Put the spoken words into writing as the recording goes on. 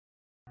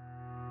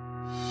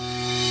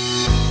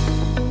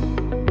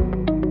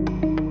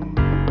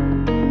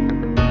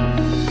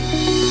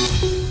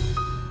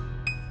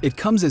It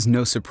comes as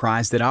no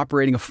surprise that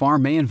operating a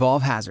farm may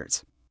involve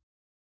hazards.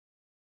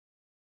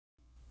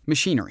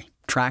 Machinery,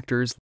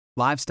 tractors,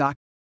 livestock,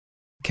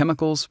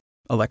 chemicals,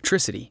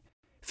 electricity,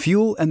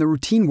 fuel, and the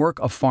routine work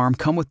of farm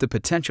come with the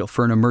potential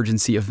for an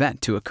emergency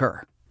event to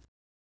occur.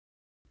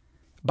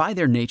 By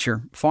their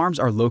nature, farms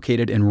are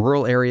located in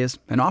rural areas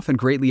and often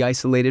greatly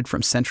isolated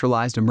from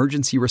centralized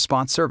emergency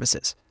response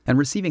services, and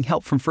receiving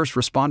help from first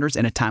responders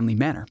in a timely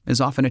manner is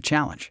often a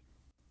challenge.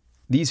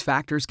 These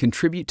factors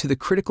contribute to the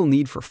critical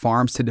need for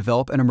farms to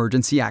develop an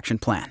emergency action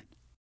plan.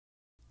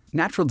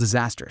 Natural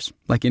disasters,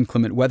 like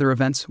inclement weather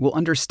events, will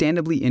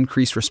understandably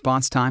increase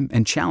response time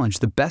and challenge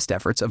the best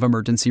efforts of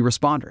emergency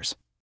responders.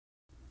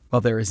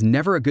 While there is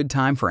never a good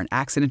time for an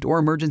accident or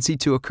emergency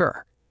to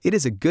occur, it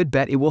is a good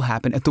bet it will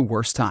happen at the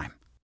worst time.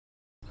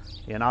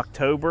 In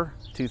October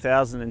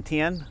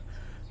 2010,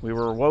 we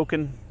were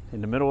awoken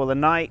in the middle of the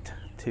night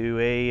to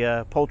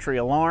a poultry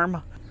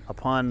alarm.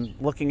 Upon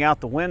looking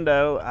out the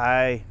window,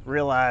 I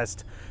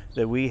realized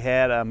that we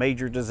had a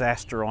major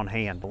disaster on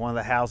hand. One of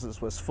the houses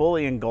was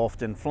fully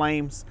engulfed in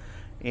flames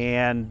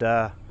and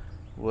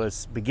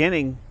was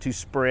beginning to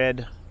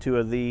spread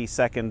to the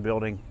second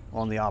building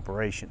on the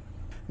operation.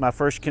 My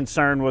first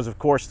concern was, of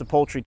course, the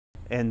poultry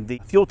and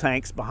the fuel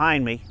tanks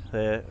behind me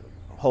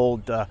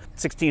hold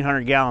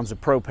 1,600 gallons of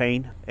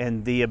propane,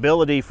 and the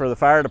ability for the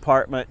fire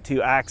department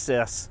to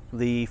access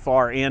the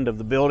far end of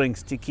the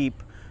buildings to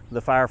keep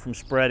the fire from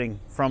spreading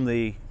from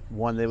the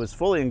one that was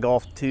fully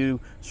engulfed to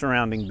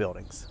surrounding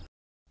buildings.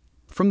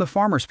 From the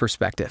farmer's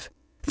perspective,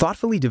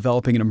 thoughtfully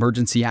developing an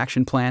emergency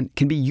action plan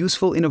can be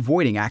useful in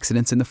avoiding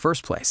accidents in the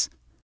first place.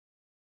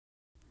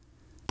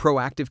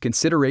 Proactive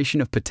consideration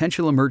of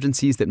potential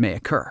emergencies that may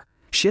occur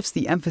shifts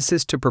the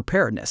emphasis to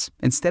preparedness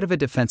instead of a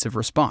defensive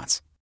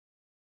response.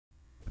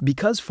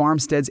 Because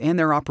farmsteads and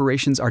their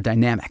operations are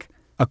dynamic,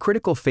 a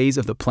critical phase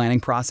of the planning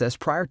process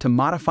prior to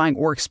modifying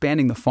or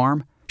expanding the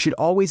farm should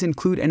always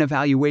include an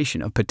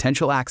evaluation of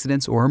potential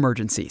accidents or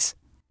emergencies.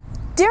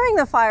 During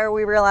the fire,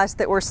 we realized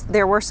that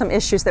there were some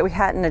issues that we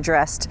hadn't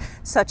addressed,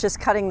 such as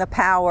cutting the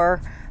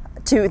power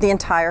to the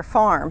entire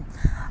farm.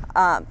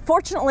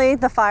 Fortunately,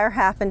 the fire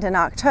happened in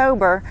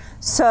October,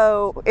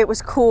 so it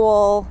was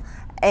cool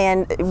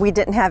and we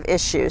didn't have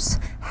issues.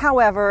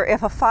 However,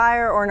 if a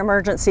fire or an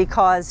emergency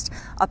caused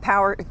a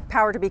power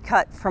to be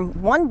cut from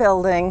one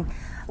building,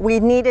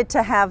 we needed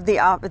to have the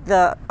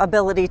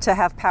ability to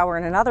have power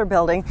in another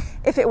building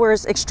if it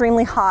was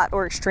extremely hot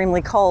or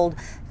extremely cold,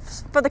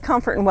 for the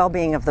comfort and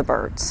well-being of the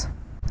birds.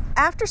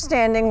 After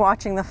standing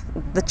watching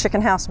the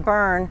chicken house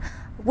burn,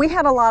 we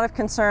had a lot of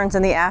concerns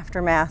in the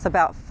aftermath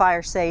about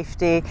fire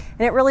safety,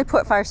 and it really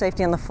put fire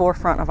safety in the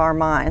forefront of our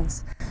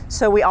minds.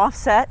 So we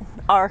offset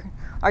our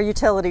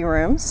utility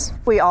rooms.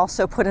 We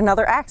also put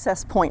another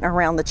access point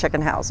around the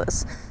chicken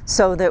houses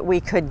so that we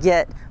could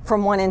get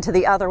from one end to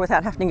the other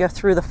without having to go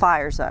through the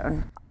fire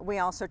zone. We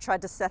also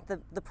tried to set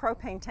the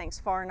propane tanks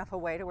far enough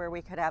away to where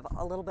we could have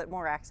a little bit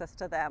more access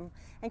to them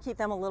and keep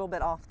them a little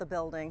bit off the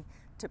building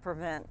to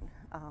prevent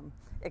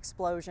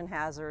explosion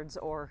hazards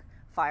or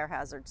fire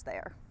hazards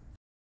there.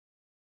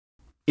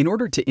 In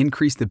order to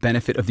increase the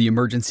benefit of the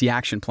emergency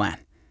action plan,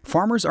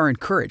 farmers are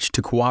encouraged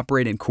to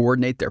cooperate and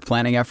coordinate their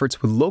planning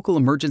efforts with local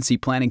emergency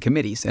planning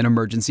committees and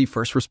emergency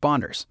first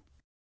responders.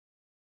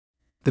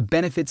 The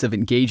benefits of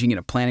engaging in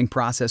a planning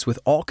process with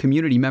all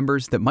community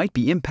members that might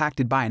be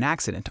impacted by an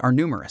accident are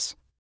numerous.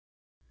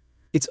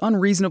 It's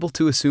unreasonable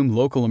to assume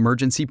local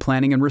emergency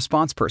planning and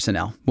response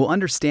personnel will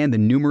understand the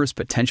numerous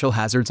potential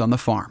hazards on the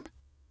farm.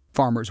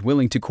 Farmers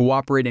willing to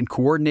cooperate and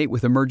coordinate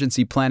with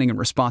emergency planning and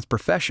response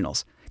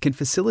professionals can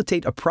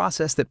facilitate a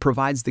process that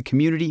provides the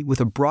community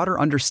with a broader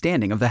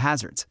understanding of the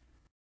hazards.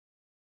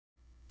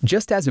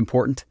 Just as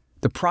important,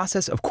 the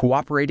process of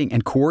cooperating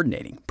and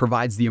coordinating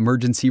provides the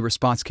emergency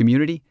response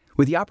community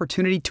with the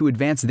opportunity to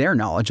advance their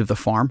knowledge of the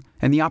farm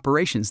and the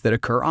operations that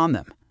occur on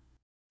them.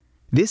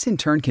 This in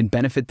turn can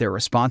benefit their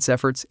response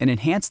efforts and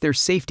enhance their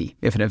safety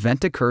if an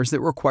event occurs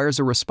that requires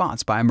a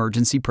response by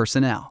emergency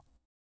personnel.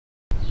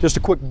 Just a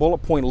quick bullet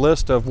point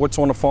list of what's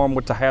on the farm,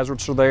 what the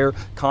hazards are there,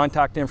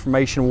 contact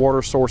information,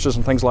 water sources,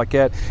 and things like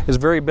that is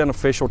very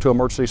beneficial to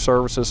emergency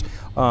services.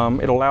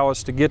 It'll allow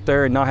us to get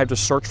there and not have to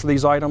search for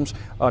these items,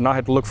 not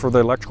have to look for the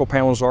electrical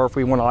panels or if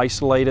we want to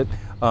isolate it,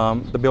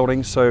 the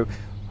building. So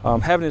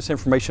having this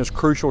information is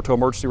crucial to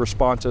emergency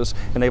responses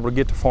and able to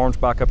get the farms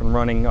back up and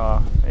running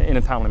in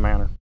a timely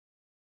manner.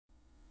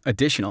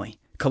 Additionally,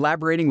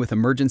 collaborating with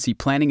emergency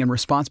planning and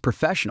response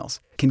professionals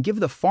can give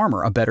the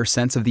farmer a better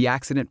sense of the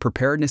accident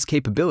preparedness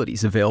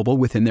capabilities available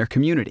within their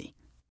community.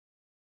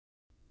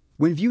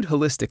 When viewed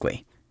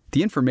holistically,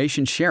 the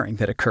information sharing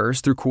that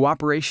occurs through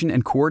cooperation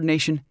and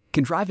coordination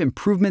can drive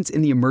improvements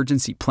in the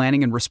emergency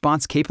planning and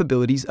response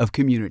capabilities of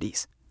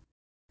communities.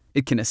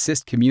 It can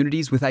assist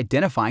communities with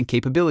identifying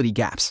capability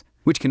gaps,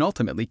 which can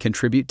ultimately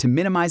contribute to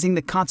minimizing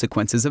the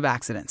consequences of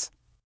accidents.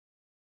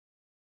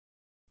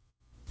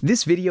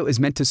 This video is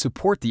meant to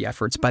support the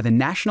efforts by the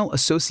National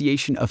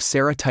Association of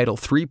SARA Title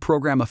III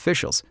program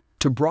officials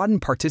to broaden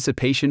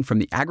participation from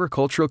the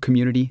agricultural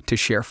community to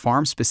share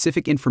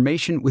farm-specific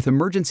information with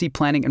emergency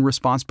planning and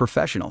response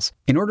professionals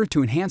in order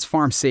to enhance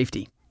farm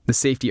safety, the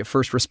safety of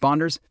first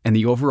responders, and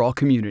the overall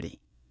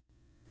community.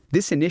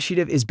 This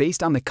initiative is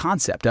based on the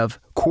concept of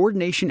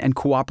coordination and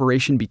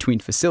cooperation between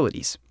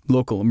facilities,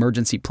 local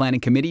emergency planning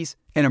committees,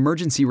 and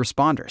emergency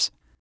responders.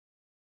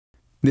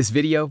 This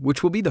video,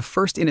 which will be the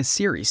first in a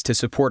series to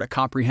support a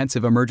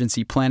comprehensive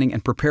emergency planning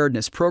and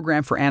preparedness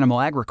program for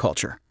animal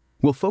agriculture,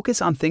 will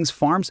focus on things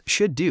farms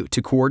should do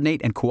to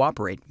coordinate and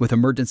cooperate with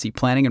emergency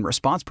planning and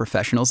response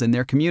professionals in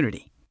their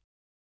community.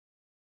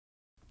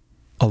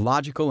 A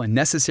logical and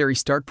necessary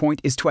start point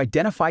is to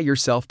identify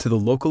yourself to the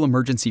local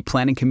emergency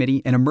planning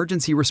committee and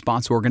emergency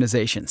response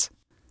organizations.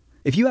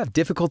 If you have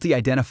difficulty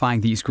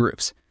identifying these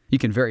groups, you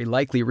can very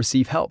likely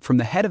receive help from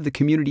the head of the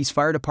community's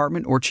fire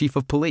department or chief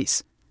of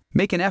police.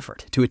 Make an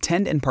effort to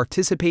attend and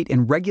participate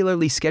in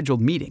regularly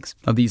scheduled meetings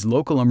of these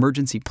local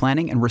emergency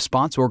planning and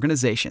response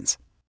organizations.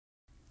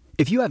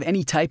 If you have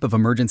any type of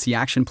emergency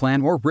action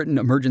plan or written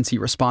emergency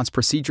response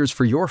procedures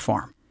for your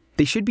farm,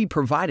 they should be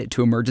provided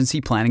to emergency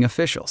planning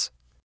officials.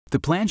 The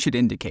plan should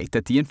indicate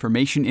that the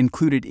information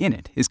included in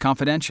it is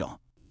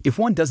confidential. If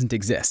one doesn't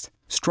exist,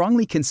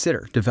 strongly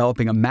consider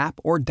developing a map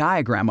or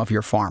diagram of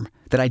your farm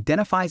that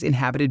identifies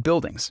inhabited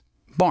buildings,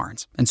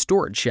 barns, and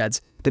storage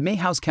sheds that may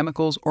house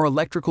chemicals or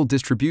electrical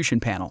distribution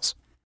panels.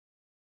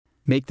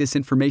 Make this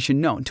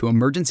information known to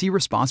emergency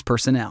response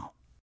personnel.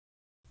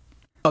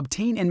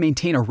 Obtain and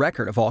maintain a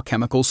record of all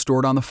chemicals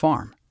stored on the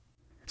farm.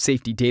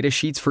 Safety data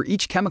sheets for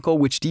each chemical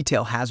which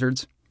detail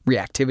hazards,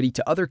 reactivity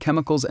to other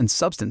chemicals and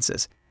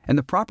substances, and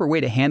the proper way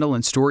to handle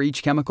and store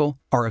each chemical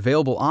are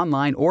available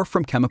online or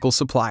from chemical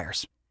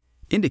suppliers.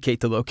 Indicate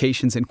the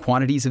locations and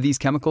quantities of these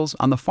chemicals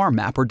on the farm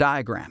map or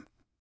diagram.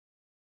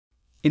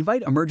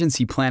 Invite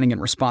emergency planning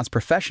and response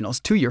professionals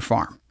to your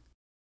farm.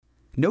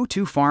 No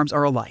two farms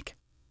are alike.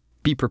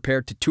 Be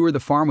prepared to tour the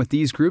farm with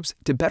these groups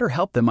to better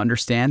help them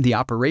understand the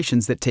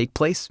operations that take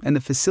place and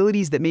the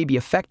facilities that may be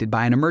affected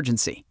by an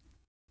emergency.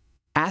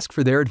 Ask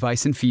for their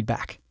advice and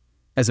feedback.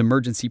 As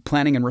emergency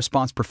planning and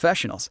response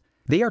professionals,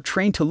 they are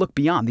trained to look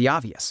beyond the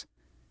obvious.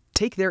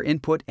 Take their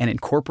input and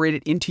incorporate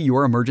it into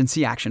your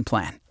emergency action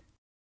plan.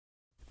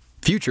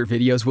 Future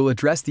videos will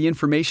address the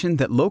information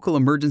that local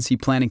emergency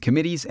planning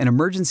committees and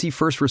emergency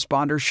first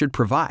responders should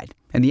provide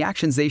and the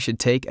actions they should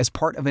take as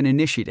part of an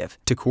initiative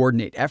to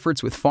coordinate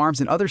efforts with farms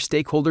and other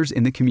stakeholders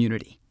in the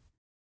community.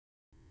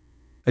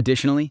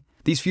 Additionally,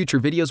 these future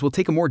videos will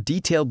take a more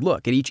detailed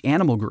look at each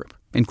animal group,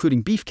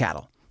 including beef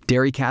cattle,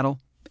 dairy cattle,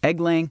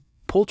 egg-laying,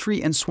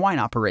 poultry, and swine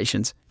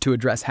operations to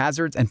address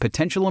hazards and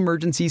potential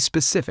emergencies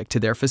specific to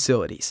their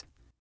facilities.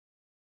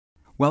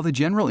 While the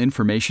general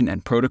information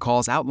and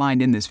protocols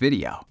outlined in this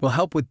video will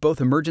help with both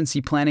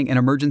emergency planning and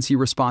emergency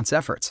response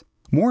efforts,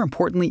 more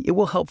importantly, it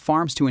will help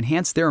farms to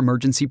enhance their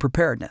emergency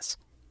preparedness,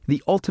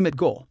 the ultimate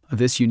goal of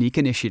this unique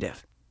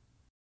initiative.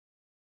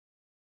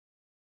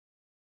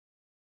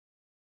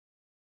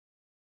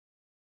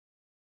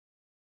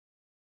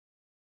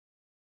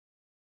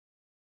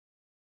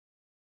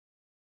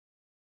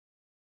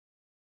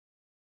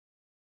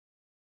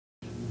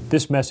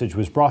 This message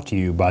was brought to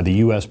you by the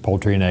U.S.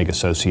 Poultry and Egg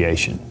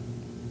Association.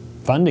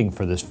 Funding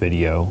for this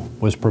video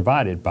was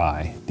provided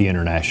by the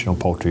International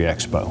Poultry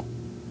Expo.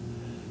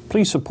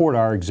 Please support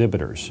our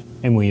exhibitors,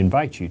 and we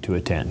invite you to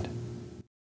attend.